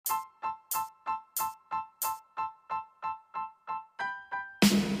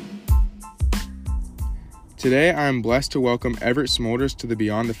Today, I am blessed to welcome Everett Smulders to the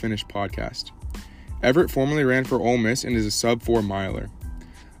Beyond the Finish podcast. Everett formerly ran for Ole Miss and is a sub-4 miler.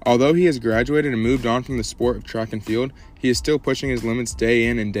 Although he has graduated and moved on from the sport of track and field, he is still pushing his limits day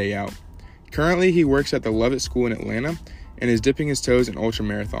in and day out. Currently, he works at the Lovett School in Atlanta and is dipping his toes in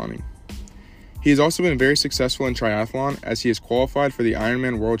ultramarathoning. He has also been very successful in triathlon as he has qualified for the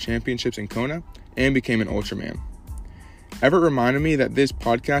Ironman World Championships in Kona and became an ultraman. Everett reminded me that this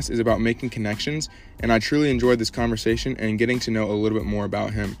podcast is about making connections, and I truly enjoyed this conversation and getting to know a little bit more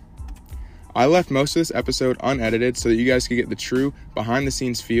about him. I left most of this episode unedited so that you guys could get the true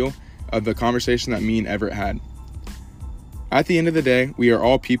behind-the-scenes feel of the conversation that me and Everett had. At the end of the day, we are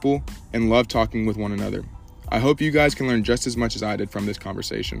all people and love talking with one another. I hope you guys can learn just as much as I did from this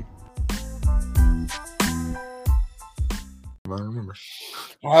conversation. I remember.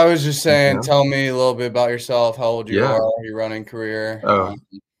 I was just saying, Tell me a little bit about yourself, how old you are, your running career.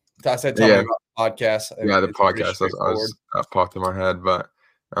 I said, tell me about the podcast. The podcast. That popped in my head, but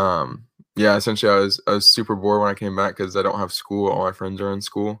essentially, I was super bored when I came back because I don't have school. All my friends are in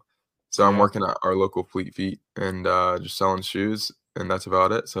school, so I'm working at our local Fleet Feet and just selling shoes, and that's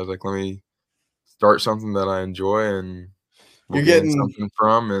about it. So I was like, let me start something that I enjoy and you're getting something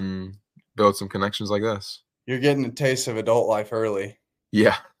from and build some connections like this. You're getting a taste of adult life early.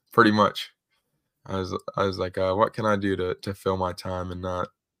 Yeah, pretty much. I was like, what can I do to fill my time and not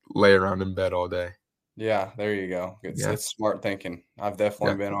lay around in bed all day? Yeah, there you go. It's smart thinking. I've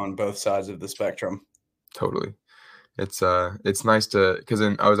definitely been on both sides of the spectrum. Totally. It's nice because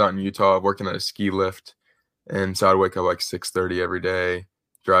I was out in Utah working at a ski lift, and so I'd wake up like 6:30 every day,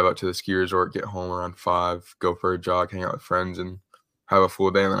 drive out to the ski resort, get home around 5, go for a jog, hang out with friends, and have a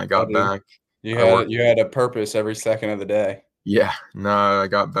full day. And then I got back. You had a purpose every second of the day. Yeah. No, I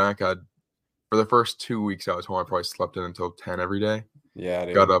got back. For the first 2 weeks I was home, I probably slept in until 10 every day. Yeah,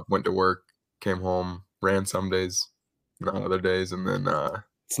 dude. Got up, went to work, came home, ran some days, not other days, and then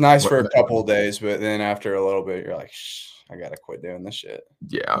it's nice for a couple of days, but then after a little bit, you're like, I gotta quit doing this shit.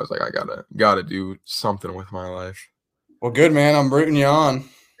 Yeah, I was like, I gotta do something with my life. Well, good, man. I'm rooting you on.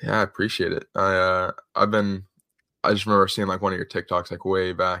 Yeah, I appreciate it. I just remember seeing like one of your TikToks like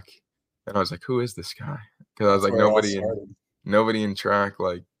way back, and I was like, who is this guy? Because I was like, nobody in track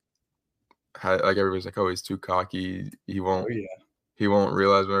everybody's like, oh, he's too cocky. He won't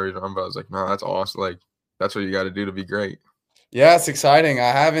realize where he's on. But I was like, no, that's awesome. Like, that's what you got to do to be great. Yeah, it's exciting.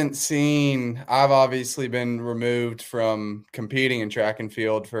 I've obviously been removed from competing in track and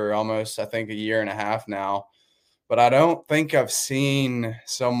field for almost, I think, a year and a half now. But I don't think I've seen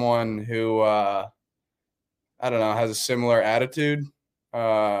someone who, I don't know, has a similar attitude.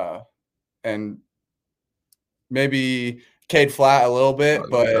 And maybe Cade Flat a little bit,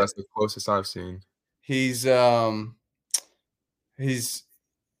 but that's the closest I've seen. He's not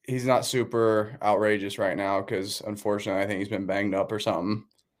super outrageous right now because unfortunately I think he's been banged up or something.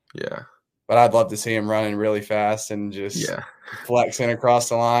 Yeah. But I'd love to see him running really fast and just flexing across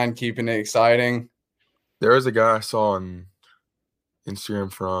the line, keeping it exciting. There was a guy I saw on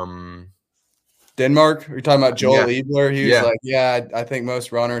Instagram from Denmark. Are you talking about Joel Liebler? He was like, I think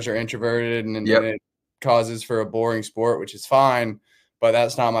most runners are introverted and it causes for a boring sport, which is fine, but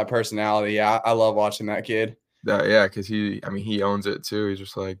that's not my personality. I love watching that kid. Because he owns it too. He's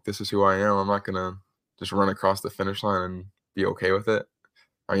just like, this is who I am. I'm not gonna just run across the finish line and be okay with it.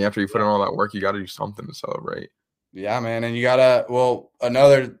 I mean, after you put in all that work, you got to do something to celebrate. Yeah, man, and you gotta. Well,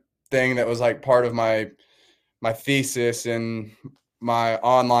 another thing that was like part of my thesis and my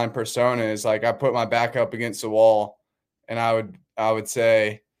online persona is like I put my back up against the wall, and I would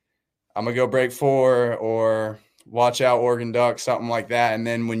say, I'm gonna go break 4 or watch out Oregon Ducks, something like that. And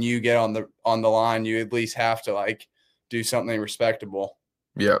then when you get on the line, you at least have to like do something respectable.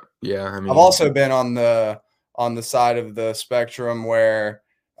 Yep. Yeah. I mean, I've also been on the side of the spectrum where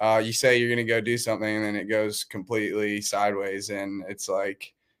you say you're going to go do something and then it goes completely sideways. And it's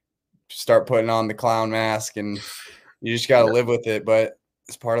like, start putting on the clown mask and you just got to live with it, but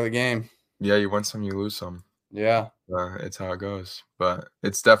it's part of the game. Yeah. You win some, you lose some. Yeah. It's how it goes, but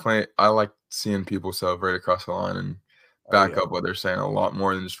it's definitely, I like seeing people celebrate across the line and back up what they're saying a lot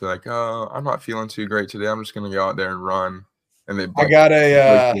more than just be like, oh, I'm not feeling too great today. I'm just going to go out there and run. And they break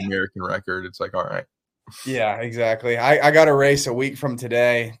the American record. It's like, all right. Yeah, exactly. I got a race a week from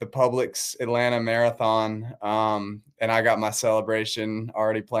today, the Publix Atlanta Marathon. And I got my celebration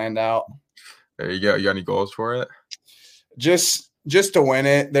already planned out. There you go. You got any goals for it? Just to win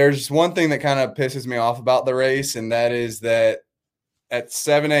it. There's one thing that kind of pisses me off about the race, and that is that at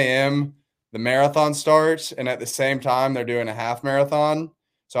 7 a.m. the marathon starts, and at the same time they're doing a half marathon.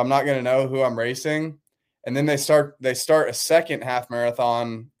 So I'm not going to know who I'm racing. And then they start a second half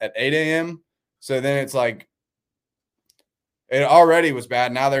marathon at 8 a.m. So then it's like it already was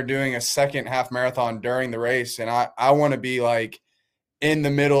bad. Now they're doing a second half marathon during the race. And I want to be like in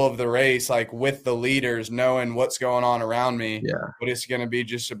the middle of the race, like with the leaders, knowing what's going on around me. Yeah. But it's going to be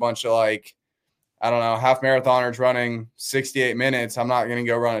just a bunch of like, I don't know, half marathoners running 68 minutes. I'm not going to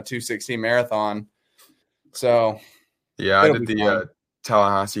go run a 2:16 marathon. So yeah, I it'll did be the fun.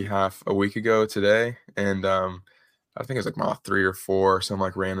 Tallahassee half a week ago today, and I think it was like mile 3 or 4. Some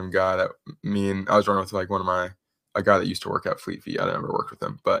like random guy that I was running with like a guy that used to work at Fleet Feet. I never worked with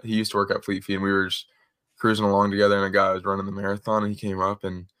him, but he used to work at Fleet Feet, and we were just cruising along together. And a guy was running the marathon, and he came up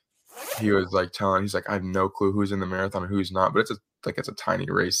and he was like he's like, I have no clue who's in the marathon and who's not, but it's a tiny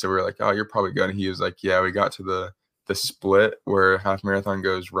race. So we were like, oh, you're probably good. And he was like, yeah, we got to the split where half marathon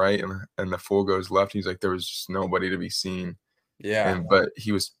goes right and the full goes left. He's like, there was just nobody to be seen. Yeah. But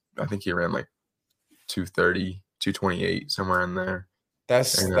I think he ran like 2:30, 2:28, somewhere in there.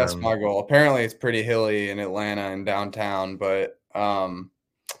 That's my goal. Apparently it's pretty hilly in Atlanta and downtown, but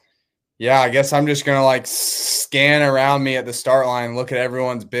yeah, I guess I'm just gonna like scan around me at the start line, look at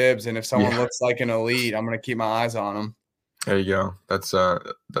everyone's bibs, and if someone looks like an elite, I'm gonna keep my eyes on them. There you go. That's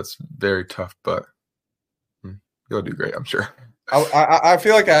very tough, but you'll do great, I'm sure. I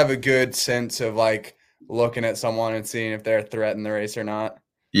feel like I have a good sense of like looking at someone and seeing if they're a threat in the race or not.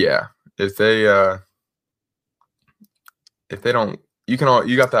 Yeah, if they don't, you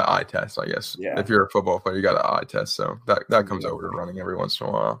got that eye test, I guess. Yeah. If you're a football player, you got an eye test, so that comes over to running every once in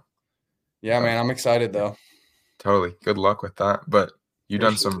a while. Yeah, man, I'm excited though. Totally. Good luck with that. But you've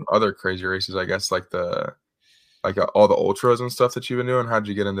done some other crazy races, I guess, like all the ultras and stuff that you've been doing. How'd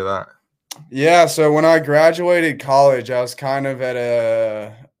you get into that? Yeah, so when I graduated college, I was kind of at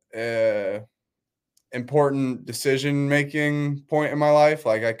a important decision-making point in my life.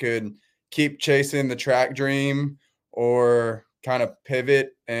 Like I could keep chasing the track dream or kind of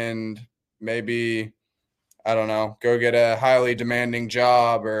pivot and maybe, I don't know, go get a highly demanding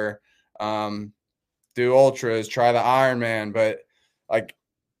job or do ultras, try the Ironman. But like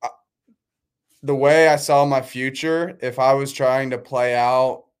the way I saw my future, if I was trying to play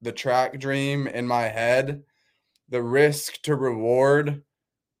out the track dream in my head, the risk to reward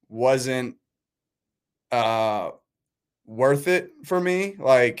wasn't worth it for me.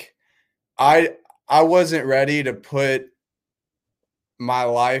 Like I wasn't ready to put my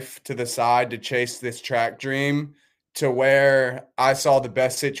life to the side to chase this track dream to where I saw the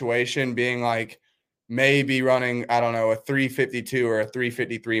best situation being like maybe running, I don't know, a 3:52 or a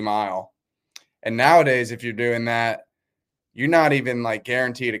 3:53 mile. And nowadays, if you're doing that, you're not even like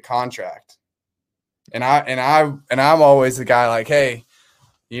guaranteed a contract. And I'm always the guy like, hey,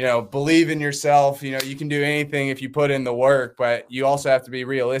 believe in yourself. You can do anything if you put in the work, but you also have to be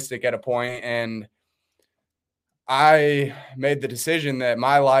realistic at a point. And I made the decision that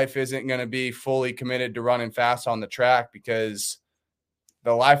my life isn't going to be fully committed to running fast on the track because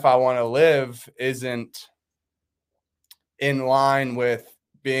the life I want to live isn't in line with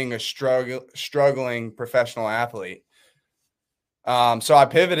being a struggling professional athlete. So I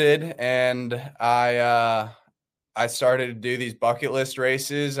pivoted and I started to do these bucket list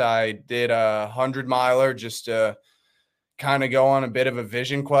races. I did a 100-miler just to kind of go on a bit of a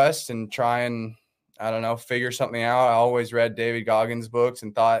vision quest and try and, I don't know, figure something out. I always read David Goggins' books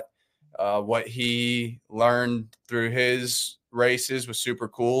and thought what he learned through his races was super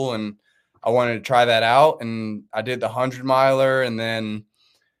cool. And I wanted to try that out. And I did the 100-miler and then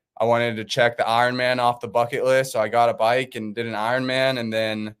I wanted to check the Ironman off the bucket list. So I got a bike and did an Ironman and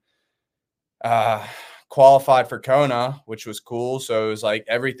then qualified for Kona, which was cool. So it was like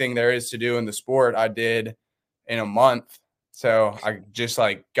everything there is to do in the sport I did in a month. So I just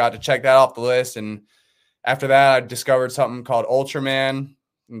like got to check that off the list. And after that, I discovered something called Ultraman.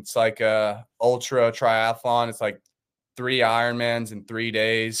 It's like a ultra triathlon. It's like 3 Ironmans in 3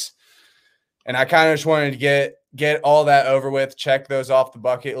 days. And I kind of just wanted to get all that over with, check those off the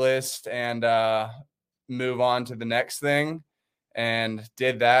bucket list and move on to the next thing. And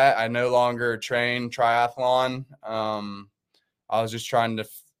did that. I no longer train triathlon. I was just trying to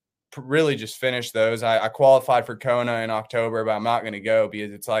really just finish those. I qualified for Kona in October, but I'm not going to go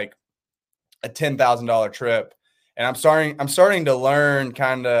because it's like a $10,000 trip. And I'm starting to learn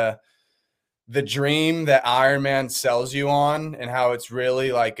kind of the dream that Ironman sells you on and how it's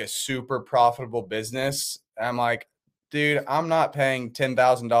really like a super profitable business. And I'm like, dude, I'm not paying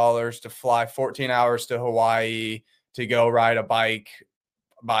 $10,000 to fly 14 hours to Hawaii to go ride a bike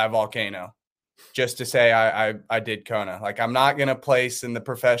by a volcano just to say I did Kona. Like I'm not going to place in the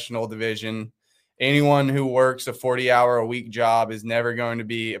professional division. Anyone who works a 40-hour-a-week job is never going to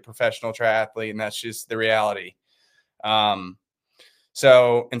be a professional triathlete, and that's just the reality.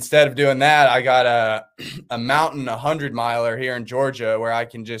 So instead of doing that, I got a mountain 100-miler here in Georgia where I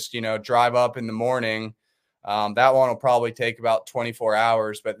can just, drive up in the morning. That one will probably take about 24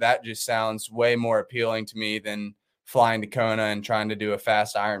 hours, but that just sounds way more appealing to me than flying to Kona and trying to do a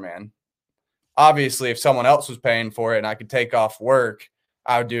fast Ironman. Obviously, if someone else was paying for it and I could take off work,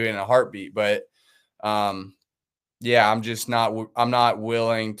 I would do it in a heartbeat. But yeah, I'm not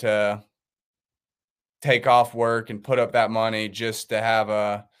willing to take off work and put up that money just to have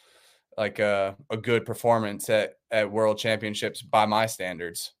a good performance at world championships by my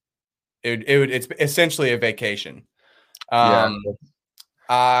standards. It's essentially a vacation. Yeah.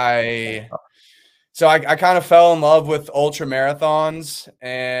 I kind of fell in love with ultra marathons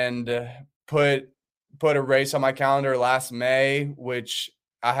and put a race on my calendar last May, which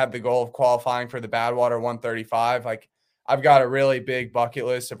I have the goal of qualifying for the Badwater 135. Like, I've got a really big bucket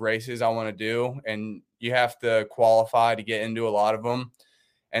list of races I want to do, and you have to qualify to get into a lot of them.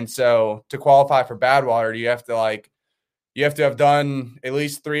 And so to qualify for Badwater, you have to have done at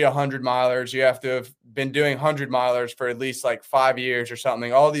least 3 100-milers. You have to have been doing 100-milers for at least like 5 years or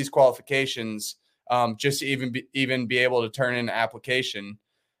something. All these qualifications just to even be able to turn in an application.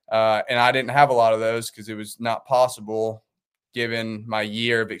 And I didn't have a lot of those because it was not possible given my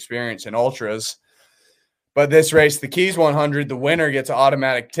year of experience in ultras. But this race, the Keys 100, the winner gets an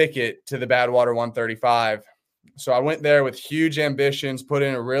automatic ticket to the Badwater 135. So I went there with huge ambitions, put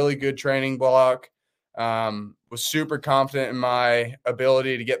in a really good training block, was super confident in my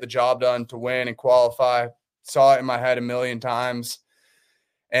ability to get the job done, to win and qualify. Saw it in my head a million times.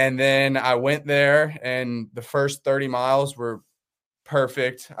 And then I went there, and the first 30 miles were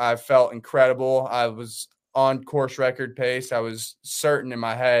perfect. I felt incredible. I was on course record pace. I was certain in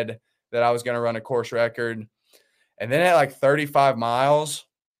my head that I was going to run a course record. And then at like 35 miles,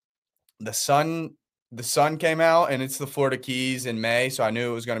 the sun came out, and it's the Florida Keys in May, so I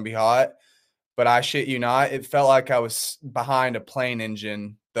knew it was going to be hot. But I shit you not, it felt like I was behind a plane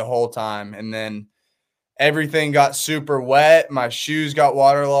engine the whole time. And then everything got super wet. My shoes got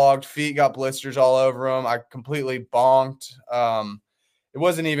waterlogged, feet got blisters all over them. I completely bonked. It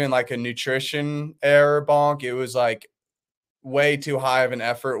wasn't even like a nutrition error bonk. It was like way too high of an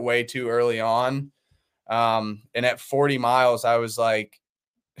effort, way too early on. And at 40 miles, I was like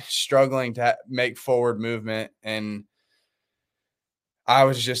struggling to make forward movement. And I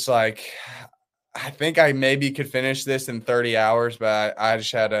was just like, I think I maybe could finish this in 30 hours, but I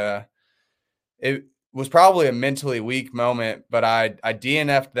just had it was probably a mentally weak moment, but I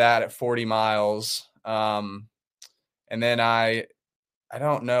DNF'd that at 40 miles. And then I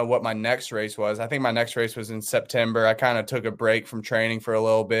don't know what my next race was. I think my next race was in September. I kind of took a break from training for a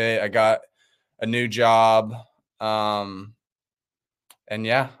little bit. I got a new job. And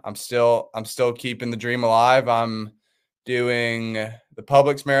yeah, I'm still keeping the dream alive. I'm doing the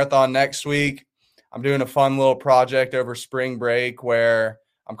Publix Marathon next week. I'm doing a fun little project over spring break where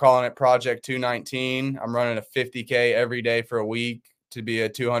I'm calling it Project 219. I'm running a 50K every day for a week to be a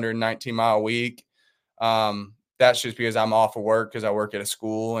 219-mile week. That's just because I'm off of work because I work at a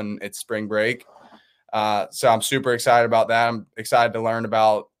school and it's spring break. So I'm super excited about that. I'm excited to learn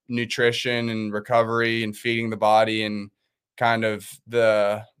about nutrition and recovery and feeding the body and kind of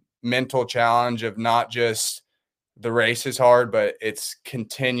the mental challenge of not just the race is hard, but it's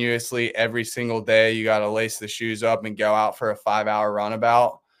continuously every single day. You got to lace the shoes up and go out for a 5-hour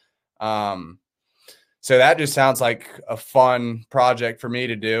runabout. So that just sounds like a fun project for me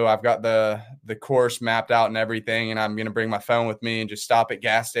to do. I've got the course mapped out and everything, and I'm going to bring my phone with me and just stop at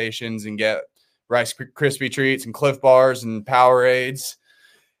gas stations and get Rice Krispie treats and Cliff Bars and Powerades.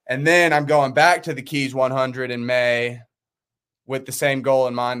 And then I'm going back to the Keys 100 in May with the same goal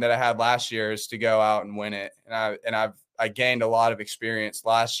in mind that I had last year, is to go out and win it. And I gained a lot of experience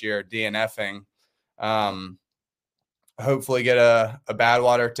last year DNFing. Hopefully get a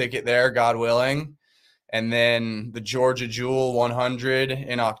Badwater ticket there, God willing. And then the Georgia Jewel 100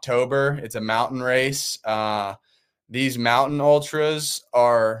 in October. It's a mountain race. These mountain ultras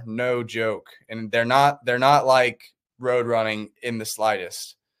are no joke, and they're not like road running in the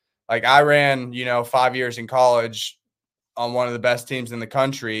slightest. Like, I ran, 5 years in college on one of the best teams in the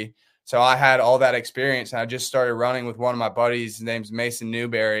country. So I had all that experience, and I just started running with one of my buddies. His name's Mason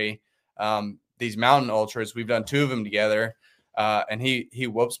Newberry. These mountain ultras, we've done 2 of them together, and he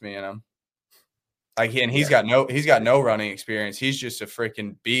whoops me in them. Like, he's got no running experience. He's just a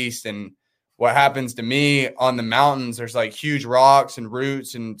freaking beast. And what happens to me on the mountains, there's like huge rocks and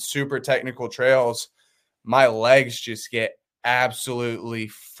roots and super technical trails. My legs just get absolutely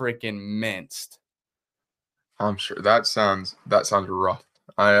freaking minced. I'm sure that sounds rough.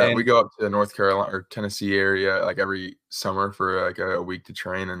 We go up to North Carolina or Tennessee area like every summer for like a week to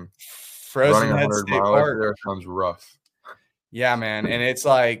train, and Frozen running Head 100 State miles Park. there sounds rough. Yeah, man. And it's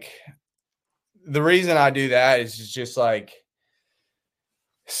like the reason I do that is just like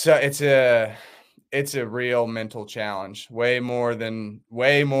so it's a real mental challenge, way more than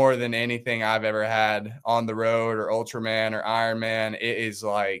anything I've ever had on the road or Ultraman or Ironman. It is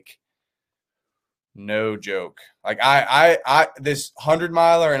like no joke. Like I this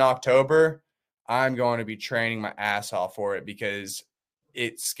 100-miler in October, I'm going to be training my ass off for it because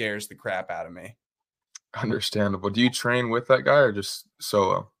it scares the crap out of me. Understandable. Do you train with that guy or just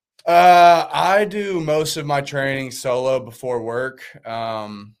solo? I do most of my training solo before work.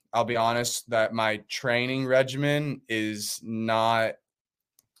 I'll be honest that my training regimen is not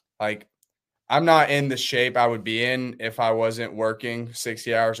like I'm not in the shape I would be in if I wasn't working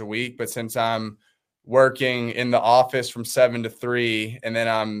 60 hours a week. But since I'm working in the office from 7 to 3, and then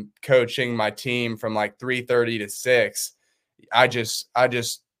I'm coaching my team from like 3:30 to 6, I just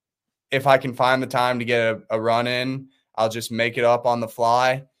if I can find the time to get a run in, I'll just make it up on the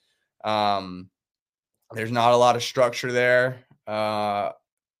fly. There's not a lot of structure there.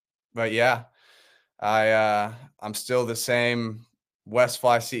 But yeah, I'm still the same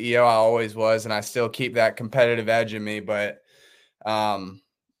Westfly CEO I always was, and I still keep that competitive edge in me, but I'm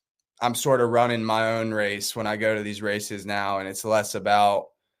sort of running my own race when I go to these races now, and it's less about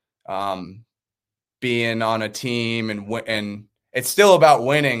being on a team and it's still about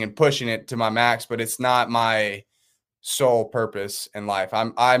winning and pushing it to my max, but it's not my sole purpose in life.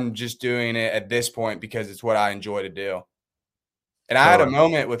 I'm just doing it at this point because it's what I enjoy to do. And I had a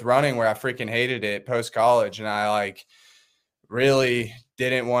moment with running where I freaking hated it post college, and I like really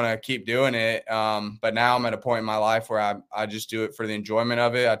didn't want to keep doing it. But now I'm at a point in my life where I just do it for the enjoyment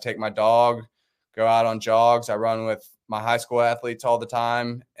of it. I take my dog, go out on jogs. I run with my high school athletes all the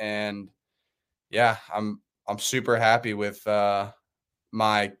time, and yeah, I'm super happy with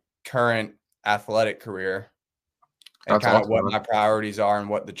my current athletic career and That's kind of awesome, what man. my priorities are and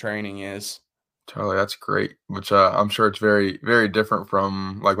what the training is. Totally, that's great. Which I'm sure it's very, very different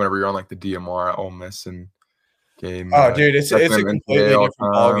from like whenever you're on like the DMR at Ole Miss and game. Oh, dude, it's a Second completely NCAA all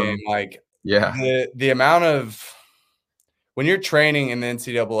different ballgame. time. Like Yeah, the amount of when you're training in the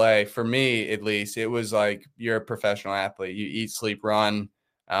NCAA, for me at least, it was like you're a professional athlete. You eat, sleep, run.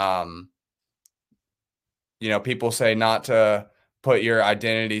 People say not to put your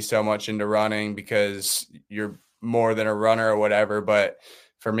identity so much into running because you're more than a runner or whatever. But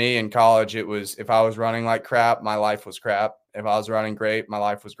for me in college, it was if I was running like crap, my life was crap. If I was running great, my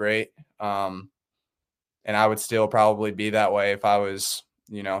life was great. And I would still probably be that way if I was,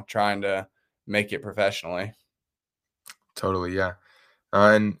 trying to make it professionally. totally. Yeah.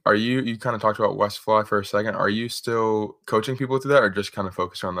 And you kind of talked about Westfly for a second. Are you still coaching people through that or just kind of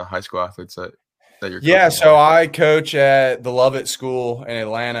focused on the high school athletes that you're Yeah, coaching? so I coach at the Lovett School in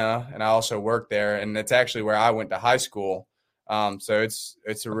Atlanta, and I also work there, and it's actually where I went to high school. So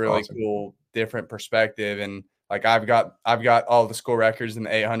it's a really awesome. cool, different perspective, and like I've got all the school records in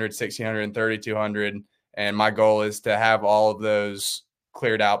the 800, 1600, and 3200, and my goal is to have all of those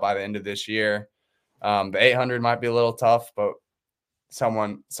cleared out by the end of this year. The 800 might be a little tough, but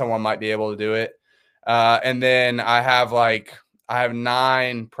someone might be able to do it. And then I have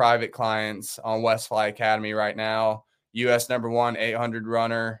 9 private clients on Westfly Academy right now. US #1 800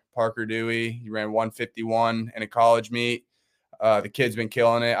 runner, Parker Dewey. He ran 151 in a college meet. The kid's been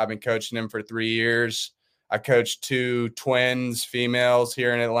killing it. I've been coaching him for 3 years. I coached 2 twins, females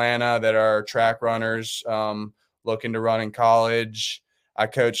here in Atlanta that are track runners looking to run in college. I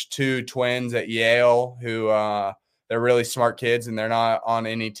coached 2 twins at Yale who they're really smart kids, and they're not on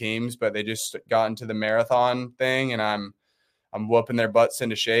any teams, but they just got into the marathon thing, and I'm whooping their butts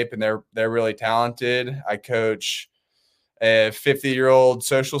into shape, and they're really talented. I coach a 50-year-old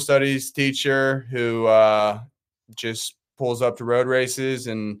social studies teacher who just pulls up to road races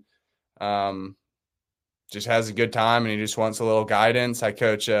and just has a good time, and he just wants a little guidance. I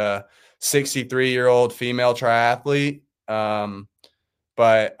coach a 63-year-old female triathlete.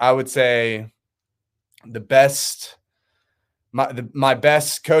 But I would say my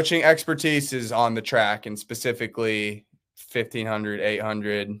best coaching expertise is on the track, and specifically 1500,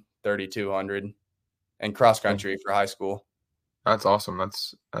 800, 3200, and cross country for high school. That's awesome.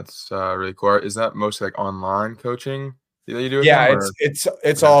 That's really cool. Is that mostly like online coaching that you do with Yeah, them?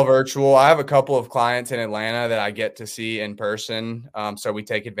 it's all virtual. I have a couple of clients in Atlanta that I get to see in person, so we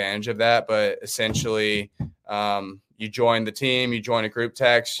take advantage of that. But essentially, you join the team, you join a group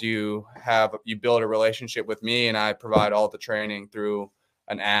text, you build a relationship with me, and I provide all the training through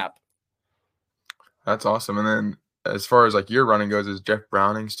an app. That's awesome. And then as far as like your running goes, is Jeff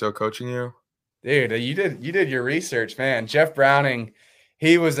Browning still coaching you? Dude, you did your research, man. Jeff Browning,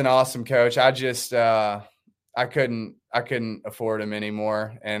 he was an awesome coach. I just I couldn't afford him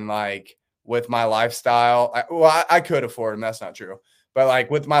anymore. And like with my lifestyle, I could afford him. That's not true. But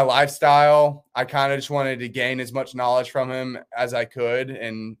like with my lifestyle, I kind of just wanted to gain as much knowledge from him as I could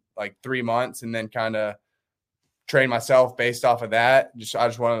in like 3 months, and then kind of train myself based off of that. I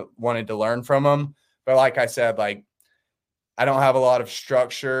just wanted to learn from him. But like I said, like I don't have a lot of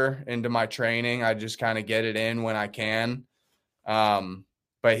structure into my training. I just kind of get it in when I can.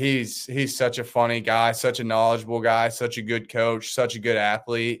 But he's such a funny guy, such a knowledgeable guy, such a good coach, such a good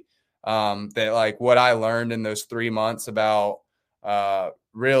athlete. That like what I learned in those 3 months about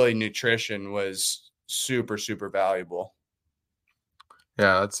really nutrition was super, super valuable.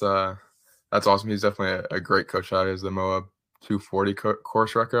 Yeah, that's awesome. He's definitely a great coach. He has the Moab 240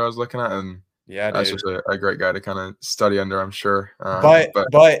 course record I was looking at, and Yeah, that's dude. just a great guy to kind of study under, I'm sure. But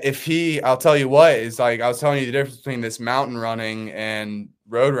if I'll tell you what, is like I was telling you the difference between this mountain running and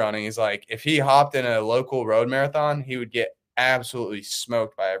road running is like if he hopped in a local road marathon, he would get absolutely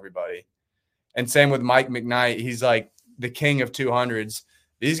smoked by everybody. And same with Mike McKnight. He's like the king of 200s.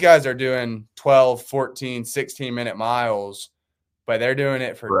 These guys are doing 12, 14, 16-minute miles, but they're doing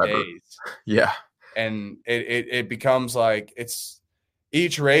it for forever. days. Yeah. And it becomes like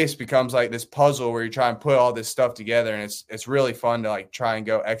each race becomes like this puzzle where you try and put all this stuff together, and it's really fun to like try and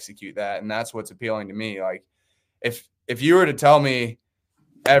go execute that. And that's what's appealing to me. Like if you were to tell me,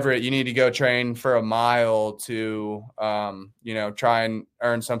 Everett, you need to go train for a mile to try and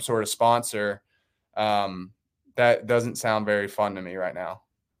earn some sort of sponsor, that doesn't sound very fun to me right now.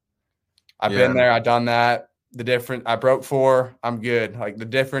 I've been there, I've done that. I broke 4, I'm good. Like the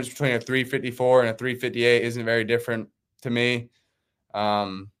difference between a 354 and a 358 isn't very different to me.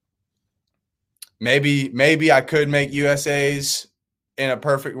 Maybe I could make USAs in a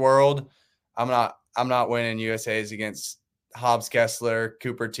perfect world. I'm not winning USAs against Hobbs Kessler,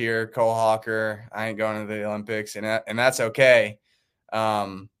 Cooper Tier, Cole Hawker. I ain't going to the Olympics, and that's okay.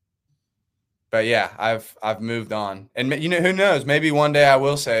 But yeah, I've moved on, and who knows? Maybe one day I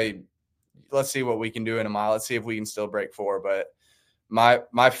will say, let's see what we can do in a mile. Let's see if we can still break 4. But my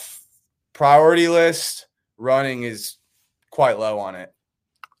priority list, running, is quite low on it.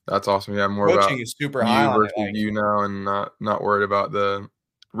 That's awesome. Yeah, more coaching about is super high you on versus it, like, you now, and not worried about the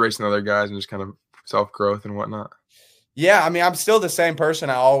racing other guys and just kind of self-growth and whatnot. Yeah, I mean, I'm still the same person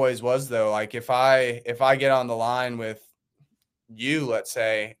I always was, though. Like if I get on the line with you, let's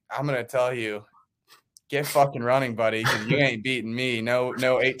say, I'm gonna tell you, get fucking running, buddy, because you ain't beating me. No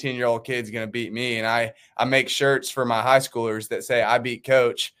 18-year-old kid's gonna beat me. And I make shirts for my high schoolers that say I beat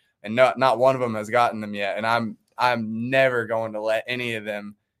coach, and not one of them has gotten them yet. And I'm never going to let any of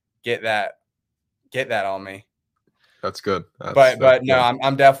them get that on me. That's good. But good. no,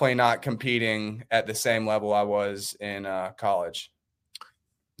 I'm definitely not competing at the same level I was in college.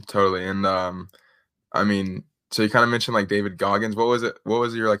 Totally. And I mean, so you kind of mentioned like David Goggins. What was it? What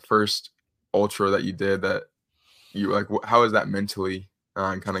was your like first ultra that you did that you like? How is that mentally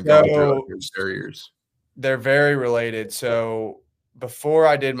kind of going through like, those barriers? They're very related. So before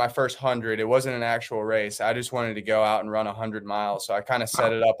I did my first 100, it wasn't an actual race. I just wanted to go out and run 100 miles. So I kind of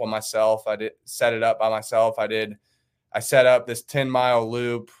set it up on myself. I did set it up by myself. I set up this 10-mile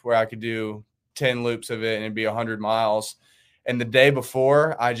loop where I could do 10 loops of it and it'd be 100 miles. And the day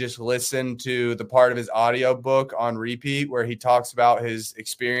before, I just listened to the part of his audiobook on repeat where he talks about his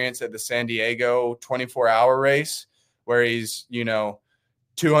experience at the San Diego 24-hour race, where he's,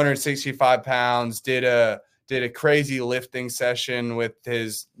 265 pounds, did a crazy lifting session with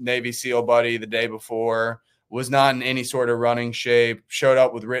his Navy SEAL buddy the day before, was not in any sort of running shape, showed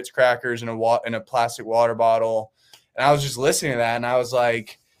up with Ritz crackers in a plastic water bottle. And I was just listening to that, and I was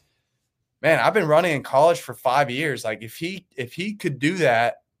like, man, I've been running in college for 5 years. Like if he could do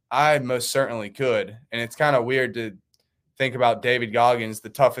that, I most certainly could. And it's kind of weird to think about David Goggins, the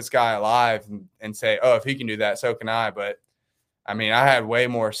toughest guy alive, and say, oh, if he can do that, so can I. But I mean, I had way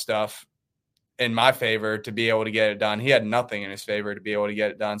more stuff in my favor to be able to get it done. He had nothing in his favor to be able to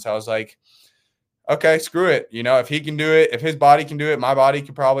get it done. So I was like, okay, screw it. If he can do it, if his body can do it, my body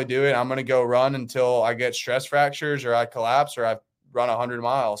could probably do it. I'm going to go run until I get stress fractures or I collapse or I run 100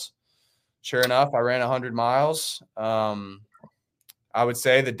 miles. Sure enough, I ran 100 miles. I would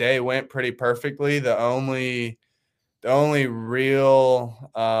say the day went pretty perfectly. The only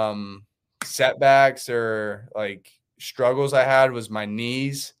real setbacks or like struggles I had was my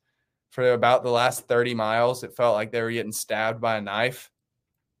knees. For about the last 30 miles, it felt like they were getting stabbed by a knife.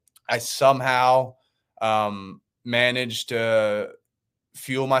 I somehow managed to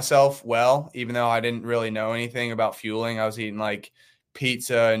fuel myself well, even though I didn't really know anything about fueling. I was eating like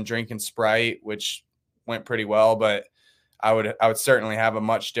pizza and drinking Sprite, which went pretty well, but I would certainly have a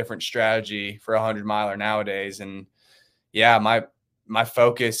much different strategy for a 100-miler nowadays. And yeah, my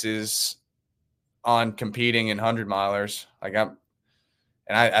focus is on competing in 100-milers. Like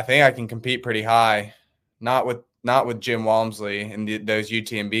I think I can compete pretty high, not with Jim Walmsley and those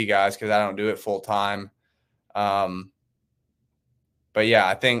UTMB guys, because I don't do it full time. But yeah,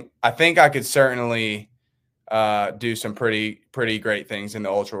 I think I could certainly do some pretty great things in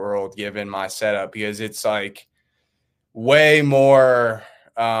the ultra world given my setup, because it's like way more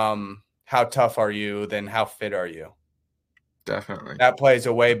how tough are you than how fit are you. Definitely. That plays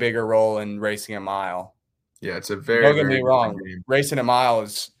a way bigger role in racing a mile. Yeah, it's a very, Don't get very me wrong. game. Racing a mile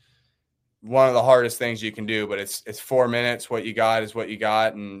is one of the hardest things you can do, but it's 4 minutes. What you got is what you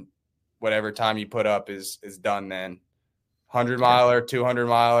got, and whatever time you put up is done then. 100-miler,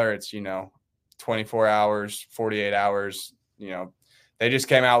 200-miler, it's, 24 hours, 48 hours. They just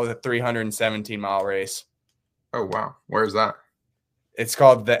came out with a 317-mile race. Oh, wow. Where's that? It's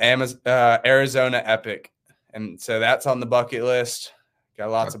called the Arizona Epic. And so that's on the bucket list.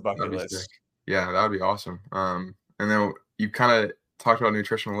 Got lots of bucket lists. Yeah, that would be awesome. And then you kind of talked about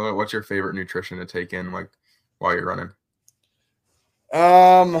nutrition a little bit. What's your favorite nutrition to take in, like, while you're running?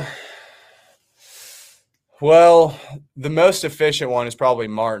 Well, the most efficient one is probably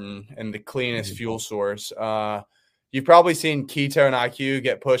Martin, and the cleanest fuel source. You've probably seen Ketone IQ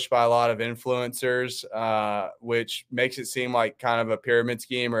get pushed by a lot of influencers, which makes it seem like kind of a pyramid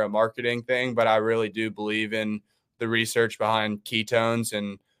scheme or a marketing thing. But I really do believe in the research behind ketones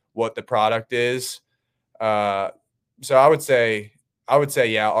and what the product is. So I would say,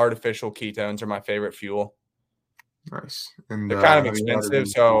 yeah, artificial ketones are my favorite fuel. Nice. And they're kind of expensive,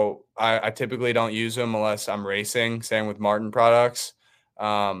 so I typically don't use them unless I'm racing. Same with Martin products.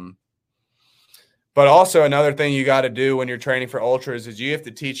 But also another thing you got to do when you're training for ultras is you have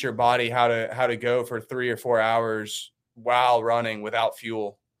to teach your body how to go for 3 or 4 hours while running without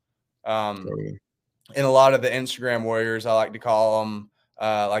fuel. Totally. And a lot of the Instagram warriors, I like to call them,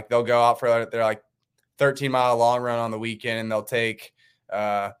 like they'll go out for their like 13-mile long run on the weekend, and they'll take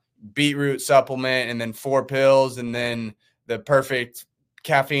beetroot supplement and then 4 pills and then the perfect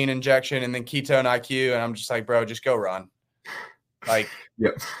caffeine injection and then ketone IQ. And I'm just like, bro, just go run. Like,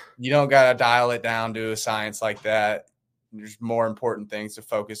 yep. You don't got to dial it down to a science like that. There's more important things to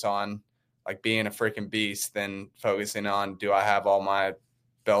focus on, like being a freaking beast, than focusing on, do I have all my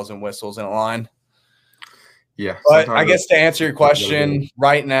bells and whistles in a line? Yeah. But I guess to answer your question,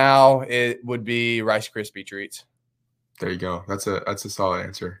 right now it would be Rice Krispie treats. There you go. That's a solid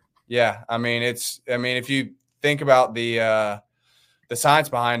answer. Yeah. I mean, if you think about the science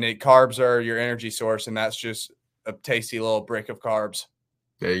behind it, carbs are your energy source, and that's just a tasty little brick of carbs.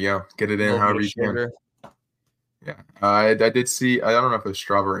 There you go. Get it in however you can. Yeah. I did see, I don't know if it was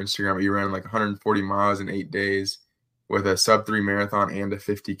Strava or Instagram, but you ran like 140 miles in 8 days with a sub-3 marathon and a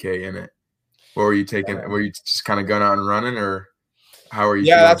 50K in it. What were you taking? Were you just kind of going out and running, or how are you?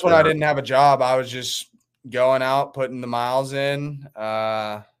 Yeah, that's when I didn't have a job. I was just going out, putting the miles in.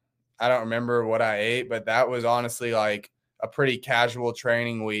 I don't remember what I ate, but that was honestly like a pretty casual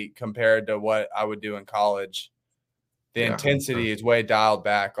training week compared to what I would do in college. The intensity is way dialed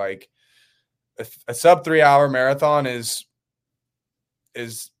back. Like a sub 3 hour marathon is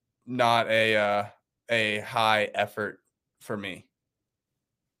not a high effort for me.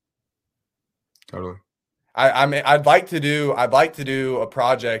 Totally. I mean, I'd like to do a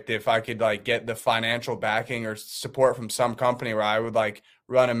project if I could like get the financial backing or support from some company where I would like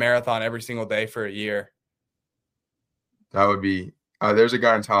run a marathon every single day for a year. That would be. There's a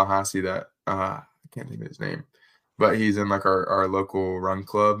guy in Tallahassee that I can't think of his name, but he's in like our local run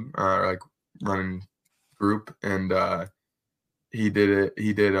club, like running group, and he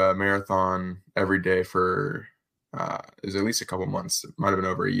did a marathon every day for it was at least a couple months. It might have been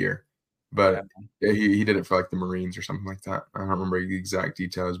over a year. But he did it for like the Marines or something like that. I don't remember the exact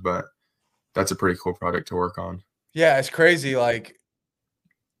details, but that's a pretty cool project to work on. Yeah, it's crazy. Like,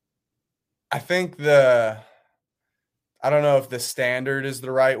 I think I don't know if the standard is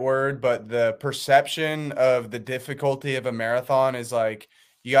the right word, but the perception of the difficulty of a marathon is like,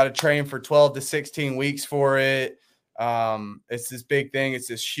 you got to train for 12 to 16 weeks for it. It's this big thing. It's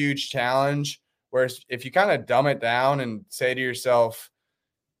this huge challenge. Whereas if you kind of dumb it down and say to yourself,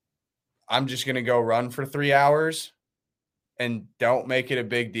 I'm just going to go run for 3 hours and don't make it a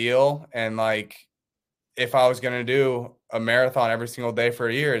big deal. And like, if I was going to do a marathon every single day for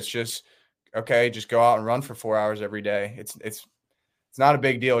a year, it's just, okay, just go out and run for 4 hours every day. It's not a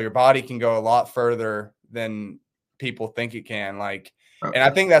big deal. Your body can go a lot further than people think it can. Like, And I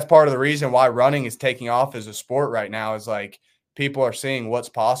think that's part of the reason why running is taking off as a sport right now is like people are seeing what's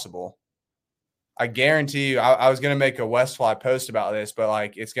possible. I guarantee you, I was going to make a Westfly post about this, but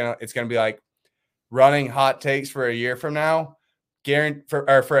like it's gonna be like running hot takes for a year from now,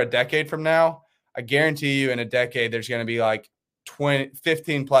 for a decade from now. I guarantee you in a decade, there's going to be like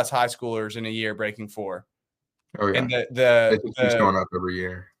 15 plus high schoolers in a year breaking 4. Oh yeah. And It just keeps going up every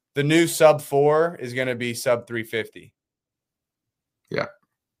year. The new sub 4 is going to be sub 350. Yeah.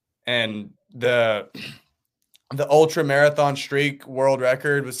 And the ultra marathon streak world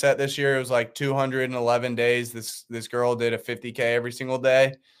record was set this year. It was like 211 days. This girl did a 50K every single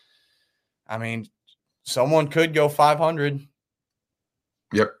day. I mean, someone could go 500.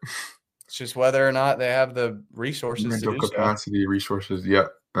 Yep. It's just whether or not they have the resources mental to do capacity, resources.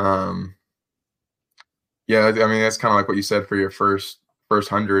 Yep. Yeah, I mean that's kind of like what you said for your first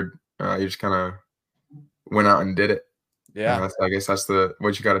 100. You just kind of went out and did it. Yeah. I guess that's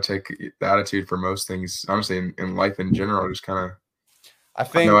what you got to take the attitude for most things. Honestly, in life in general, just kind of.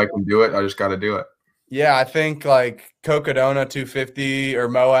 I know I can do it. I just got to do it. Yeah, I think like Cocodona 250 or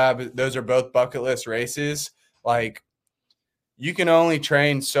Moab, those are both bucket list races. Like you can only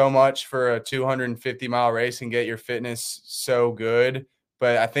train so much for a 250-mile race and get your fitness so good.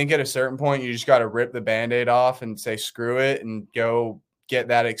 But I think at a certain point, you just got to rip the Band-Aid off and say, screw it, and go get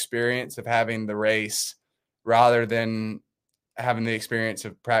that experience of having the race rather than having the experience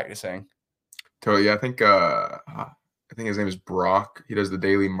of practicing. Totally. Yeah, I think his name is Brock. He does the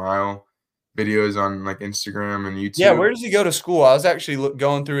Daily Mile videos on like Instagram and YouTube. Yeah, where does he go to school? I was actually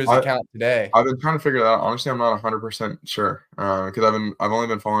going through his account today. I've been trying to figure that out. Honestly, I'm not 100% sure because I've only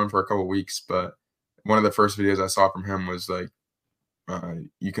been following him for a couple of weeks. But one of the first videos I saw from him was like,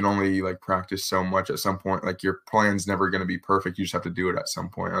 you can only like practice so much at some point. Like your plan's never going to be perfect. You just have to do it at some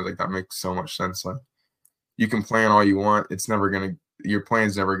point. I was like, that makes so much sense. Like you can plan all you want. Your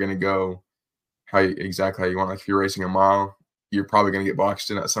plan's never going to go exactly how you want. Like if you're racing a mile, you're probably going to get boxed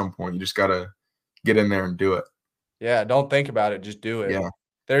in at some point. You just got to get in there and do it. Yeah, don't think about it. Just do it. Yeah.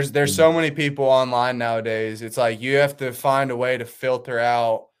 There's so many people online nowadays. It's like you have to find a way to filter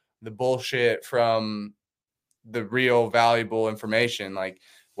out the bullshit from the real valuable information. Like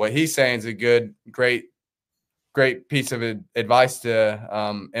what he's saying is a great piece of advice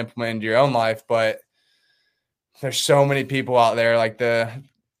to implement into your own life. But there's so many people out there, like the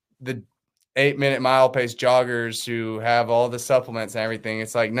 8-minute mile pace joggers who have all the supplements and everything.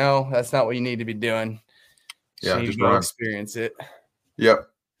 It's like, no, that's not what you need to be doing. You need to go experience it. Yep.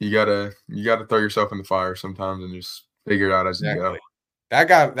 You gotta throw yourself in the fire sometimes and just figure it out as you go. That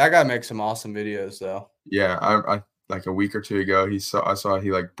guy makes some awesome videos though. Yeah, I like a week or two ago, I saw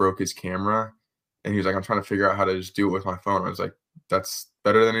he like broke his camera, and he was like, I'm trying to figure out how to just do it with my phone. I was like, that's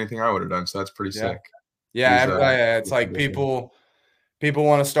better than anything I would have done. So that's pretty sick. Yeah, it's like people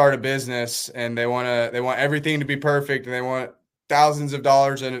want to start a business and they want everything to be perfect and they want thousands of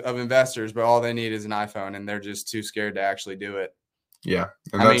dollars of investors, but all they need is an iPhone and they're just too scared to actually do it. Yeah,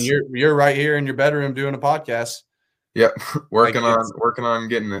 I mean, you're right here in your bedroom doing a podcast. Yep, working on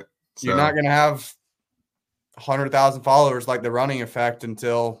getting it. So. You're not going to have 100,000 followers like the running effect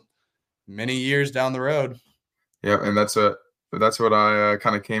until many years down the road. Yeah, and that's what I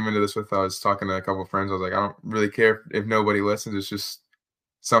kind of came into this with. I was talking to a couple of friends. I was like, I don't really care if nobody listens. It's just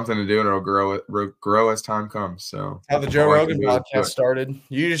something to do, and it'll grow as time comes. So how the Joe Rogan podcast started.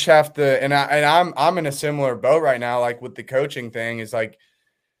 You just have to, and I'm in a similar boat right now. Like with the coaching thing, is like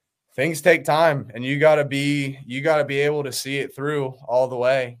things take time, and you gotta be able to see it through all the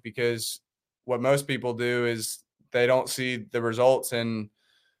way. Because what most people do is they don't see the results in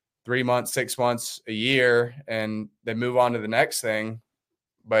 3 months, 6 months, a year, and they move on to the next thing.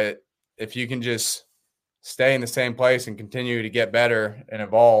 But if you can just stay in the same place and continue to get better and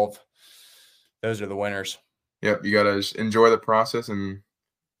evolve, those are the winners. Yep. You got to just enjoy the process and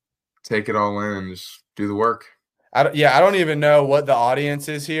take it all in and just do the work. I don't even know what the audience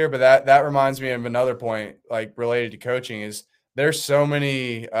is here, but that reminds me of another point, like related to coaching, is there's so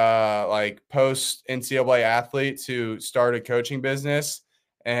many like post NCAA athletes who start a coaching business.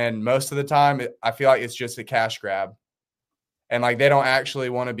 And most of the time I feel like it's just a cash grab, and like, they don't actually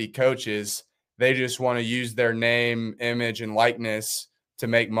want to be coaches. They just want to use their name, image, and likeness to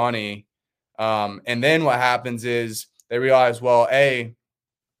make money. And then what happens is they realize, well,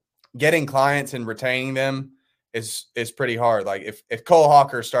 getting clients and retaining them is pretty hard. Like if Cole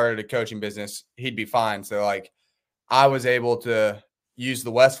Hawker started a coaching business, he'd be fine. So like I was able to use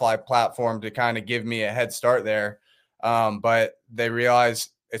the Westfly platform to kind of give me a head start there. But they realize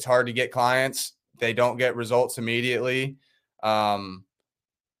it's hard to get clients. They don't get results immediately.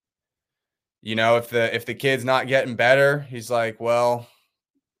 if the kid's not getting better, he's like, well,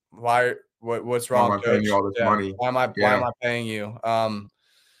 what's Why am wrong, I paying you coach? all this Yeah. money? Why am I paying you?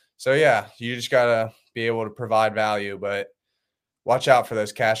 So yeah, you just gotta be able to provide value, but watch out for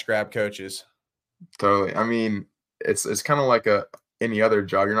those cash grab coaches. Totally. I mean, it's kind of like any other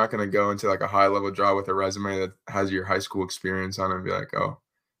job. You're not going to go into like a high level job with a resume that has your high school experience on it and be like, oh,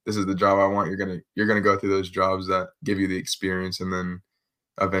 this is the job I want. You're gonna go through those jobs that give you the experience and then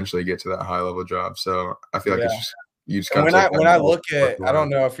eventually get to that high level job. So I feel like Yeah. you just And gotta take when I that. look at, I don't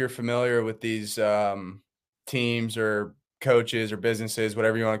know if you're familiar with these teams or coaches or businesses,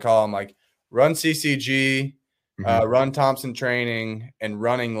 whatever you want to call them, like Run CCG, Run Thompson Training, and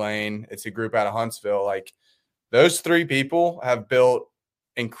Running Lane. It's a group out of Huntsville. Like those three people have built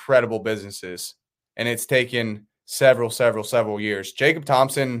incredible businesses, and it's taken several years. Jacob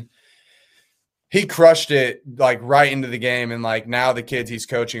Thompson, he crushed it like right into the game, and like now the kids he's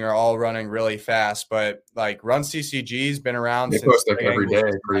coaching are all running really fast. But like Run CCG's been around They since post like every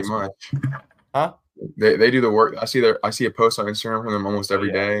day, pretty much. Huh? They do the work. I see a post on Instagram from them almost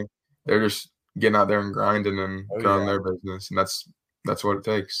every day. They're just getting out there and grinding and growing their business, and that's what it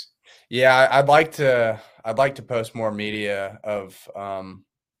takes. Yeah, I'd like to post more media of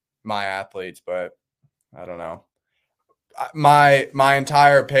my athletes, but I don't know. My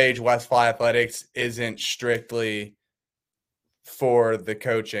entire page, Westfly Athletics, isn't strictly for the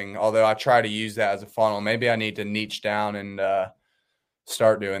coaching, although I try to use that as a funnel. Maybe I need to niche down and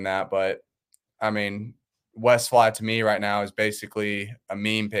start doing that. But I mean, Westfly to me right now is basically a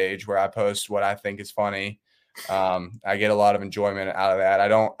meme page where I post what I think is funny. I get a lot of enjoyment out of that. I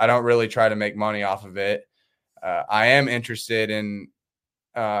don't really try to make money off of it. I am interested in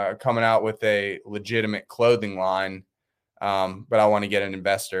coming out with a legitimate clothing line, but I want to get an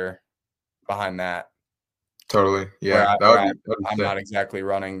investor behind that. Totally, yeah. I'm not exactly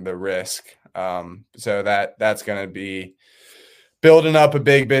running the risk. So that's going to be building up a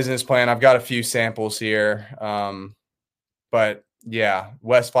big business plan. I've got a few samples here, but yeah,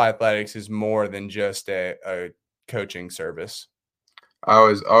 Westfly Athletics is more than just a coaching service. I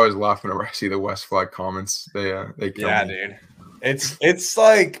always laugh whenever I see the Westfly comments. They kill me. Dude. It's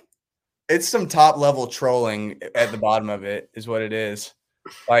like it's some top level trolling at the bottom of it is what it is.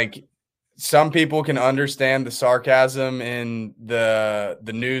 Like some people can understand the sarcasm in the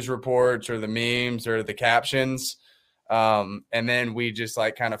news reports or the memes or the captions. And then we just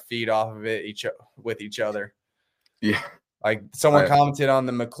like kind of feed off of it with each other. Yeah. Like someone commented on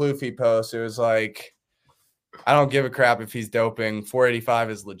the McCluffy post. It was like, I don't give a crap if he's doping.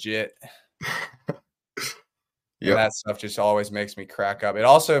 485 is legit. And that stuff just always makes me crack up. It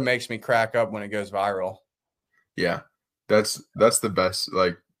also makes me crack up when it goes viral. Yeah. That's the best.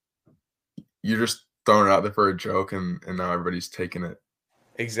 Like you're just throwing it out there for a joke and now everybody's taking it.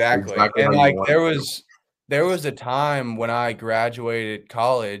 Exactly and like there was a time when I graduated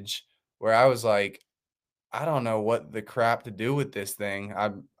college where I was like, I don't know what the crap to do with this thing.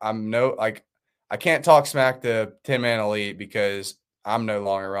 I can't talk smack to 10-man elite because I'm no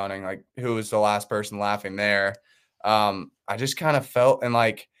longer running. Like who was the last person laughing there? I just kind of felt, and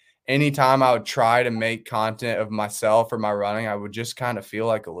like anytime I would try to make content of myself or my running, I would just kind of feel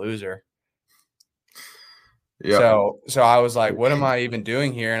like a loser. Yeah. So I was like, what am I even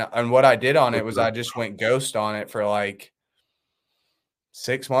doing here? And what I did on it was I just went ghost on it for like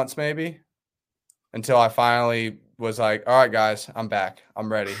 6 months maybe until I finally was like, all right, guys, I'm back.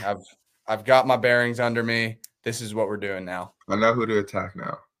 I'm ready. I've got my bearings under me. This is what we're doing now. I know who to attack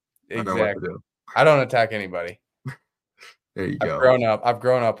now. Exactly. I know what to do. I don't attack anybody. There you go. I've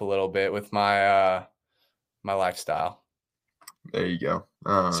grown up a little bit with my my lifestyle. There you go.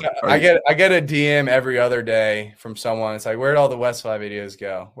 So I get a DM every other day from someone. It's like, where'd all the Westfly videos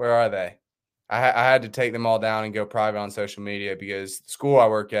go? Where are they? I had to take them all down and go private on social media because the school I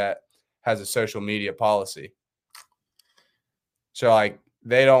work at has a social media policy. So like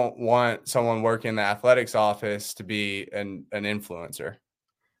they don't want someone working in the athletics office to be an influencer.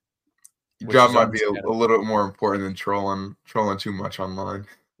 Your job might be a little bit more important than trolling too much online.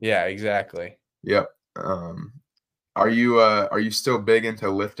 Yeah, exactly. Yep. Are you still big into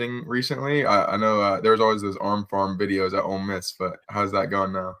lifting recently? I know there was always those arm farm videos at Ole Miss, but how's that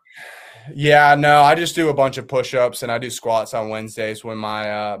going now? Yeah, no, I just do a bunch of push-ups and I do squats on Wednesdays when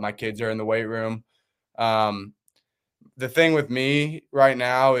my kids are in the weight room. The thing with me right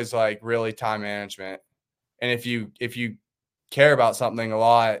now is like really time management. And if you care about something a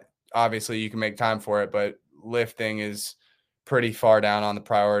lot, obviously you can make time for it, but lifting is pretty far down on the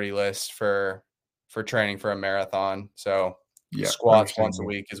priority list for training for a marathon. So squats once a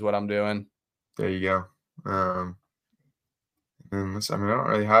week is what I'm doing. There you go. And listen, I mean, I don't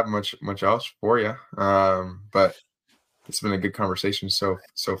really have much else for you. But it's been a good conversation so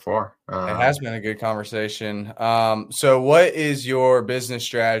far. It has been a good conversation. So what is your business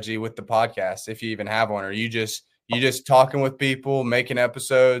strategy with the podcast, if you even have one? Are you just talking with people, making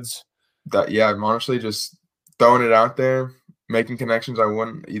episodes? I'm honestly just throwing it out there, making connections I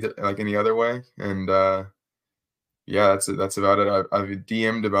wouldn't either like any other way. And yeah, that's about it. I've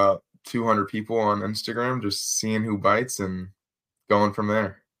DM'd about 200 people on Instagram, just seeing who bites and going from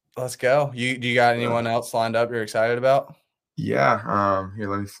there. Let's go. Do you got anyone else lined up you're excited about? Yeah. Here,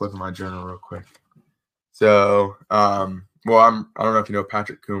 let me flip my journal real quick. So, well, I don't know if you know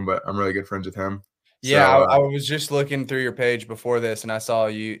Patrick Coon, but I'm really good friends with him. Yeah, So, I was just looking through your page before this, and I saw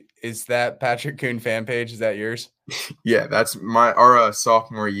you. Is that Patrick Coon fan page? Is that yours? yeah, that's our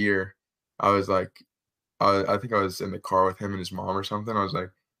sophomore year. I was like, I think I was in the car with him and his mom or something. I was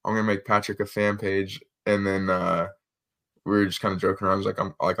like, I'm gonna make Patrick a fan page, and then we were just kind of joking around. I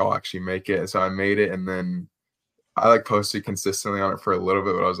was like, I'll actually make it. And so I made it, and then I like posted consistently on it for a little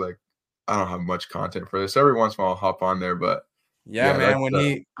bit, but I was like, I don't have much content for this. Every once in a while, I'll hop on there, but yeah, man.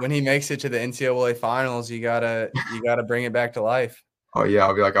 When he makes it to the NCAA finals, you gotta bring it back to life. Oh yeah,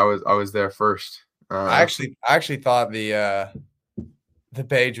 I'll be like, I was there first. I actually thought the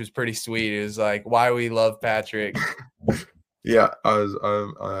page was pretty sweet. It was like, why we love Patrick. Yeah,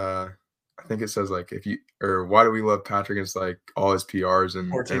 I think it says like why do we love Patrick? It's like all his PRs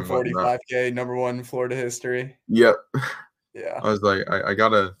and 1445K, number one in Florida history. Yep. Yeah. I was like, I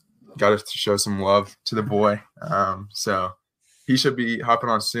gotta show some love to the boy. So he should be hopping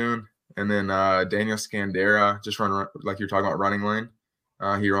on soon. And then Daniel Scandera just run like you're talking about running lane.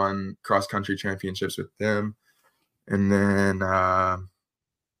 He run cross country championships with them. And then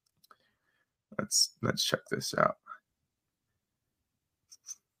let's check this out.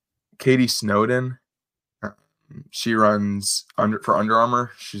 Katie Snowden, she runs for Under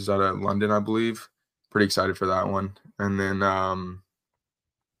Armour. She's out of London, I believe. Pretty excited for that one. And then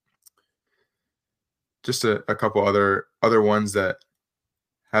just a couple other ones that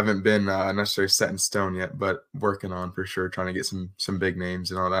haven't been necessarily set in stone yet, but working on for sure, trying to get some big names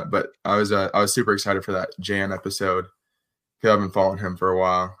and all that. But I was super excited for that Jan episode. I've been following him for a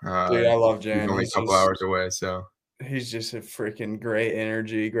while. Dude, I love Jan. He's only a couple hours away, so he's just a freaking great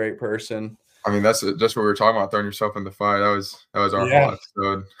energy, great person. I mean, that's just what we were talking about, throwing yourself in the fire. That was our whole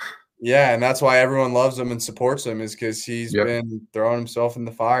episode. Yeah, and that's why everyone loves him and supports him, is because he's been throwing himself in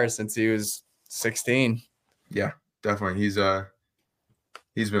the fire since he was 16. Yeah, definitely. He was a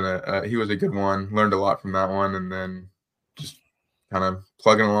good one. Learned a lot from that one, and then just kind of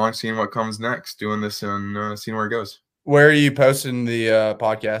plugging along, seeing what comes next, doing this and seeing where it goes. Where are you posting the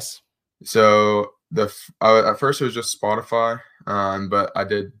podcast? So at first it was just Spotify, but I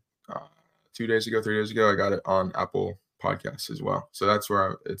did 3 days ago, I got it on Apple Podcasts as well. So that's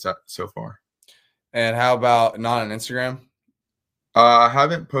where it's at so far. And how about not on Instagram? I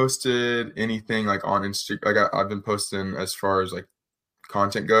haven't posted anything like on Instagram. Like I've been posting as far as like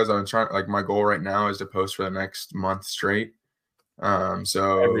content goes. I've been trying, like my goal right now is to post for the next month straight.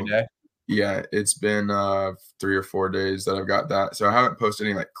 So every day. Yeah, it's been 3 or 4 days that I've got that. So I haven't posted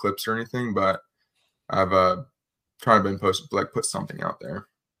any like clips or anything, but I've trying to put something out there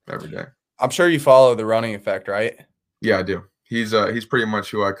every day. I'm sure you follow The Running Effect, right? Yeah, I do. He's pretty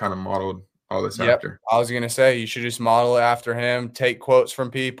much who I kind of modeled all this after. I was gonna say you should just model it after him. Take quotes from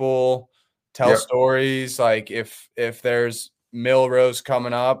people, tell stories. Like if there's Milrose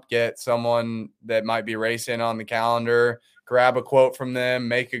coming up, get someone that might be racing on the calendar, grab a quote from them,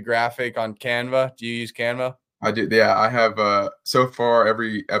 make a graphic on Canva. Do you use Canva? I do. Yeah, I have so far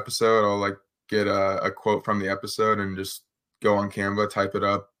every episode I'll like get a quote from the episode and just go on Canva, type it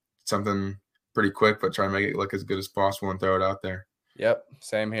up, something pretty quick, but try to make it look as good as possible and throw it out there. Yep,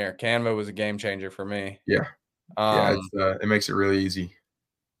 same here. Canva was a game changer for me. Yeah. It makes it really easy.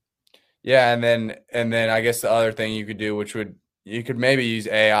 Yeah, and then I guess the other thing you could do, you could maybe use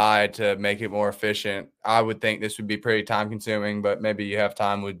AI to make it more efficient. I would think this would be pretty time consuming, but maybe you have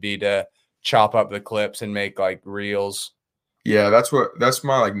time, would be to chop up the clips and make like reels. Yeah, that's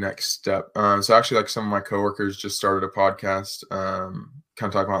my like next step. So actually like some of my coworkers just started a podcast, kind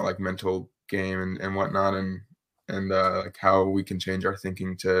of talking about like mental game and whatnot and like how we can change our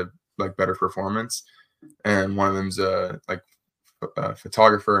thinking to like better performance. And one of them's like a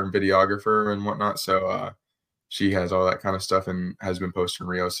photographer and videographer and whatnot. So she has all that kind of stuff and has been posting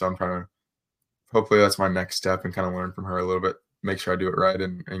reels. So I'm trying to, hopefully that's my next step and kind of learn from her a little bit, make sure I do it right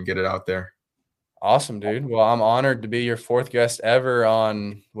and get it out there. Awesome, dude. Well, I'm honored to be your 4th guest ever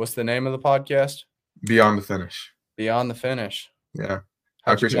on, what's the name of the podcast? Beyond the Finish. Beyond the Finish. Yeah. I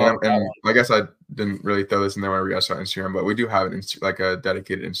How'd you appreciate feel it. about that And one? I guess I didn't really throw this in there when we got on Instagram, but we do have an like a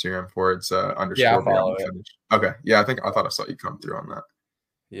dedicated Instagram for it. It's Yeah, underscore I beyond follow the it. finish. Okay. Yeah, I thought I saw you come through on that.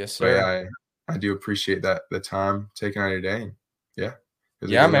 Yes, But sir. yeah, I do appreciate the time taken out of your day. And yeah. It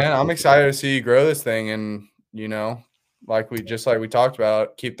was a Yeah, good man. I'm episode. excited to see you grow this thing, and like we talked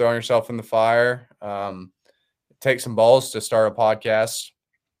about, keep throwing yourself in the fire. Take some balls to start a podcast.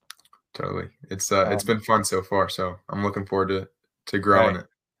 Totally. It's been fun so far, so I'm looking forward to growing it.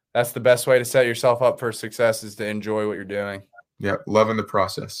 That's the best way to set yourself up for success, is to enjoy what you're doing. Yeah, loving the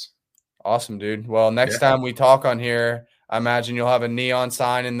process. Awesome, dude. Well, next time we talk on here, I imagine you'll have a neon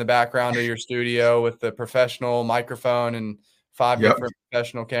sign in the background of your studio with the professional microphone and 5 different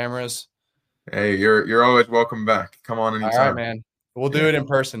professional cameras. Hey, you're always welcome back. Come on anytime. All right, man. We'll do it in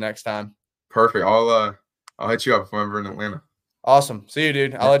person next time. Perfect. I'll hit you up if I'm ever in Atlanta. Awesome. See you,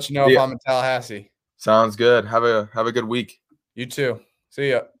 dude. I'll let you know if I'm in Tallahassee. Sounds good. Have a good week. You too.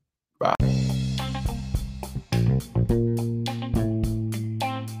 See ya. Bye.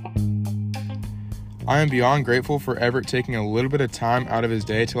 I am beyond grateful for Everett taking a little bit of time out of his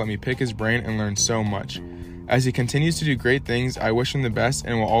day to let me pick his brain and learn so much. As he continues to do great things, I wish him the best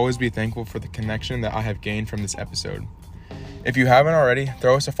and will always be thankful for the connection that I have gained from this episode. If you haven't already,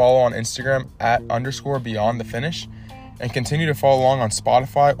 throw us a follow on Instagram @_beyondthefinish and continue to follow along on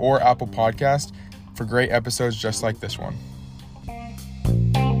Spotify or Apple Podcast for great episodes just like this one.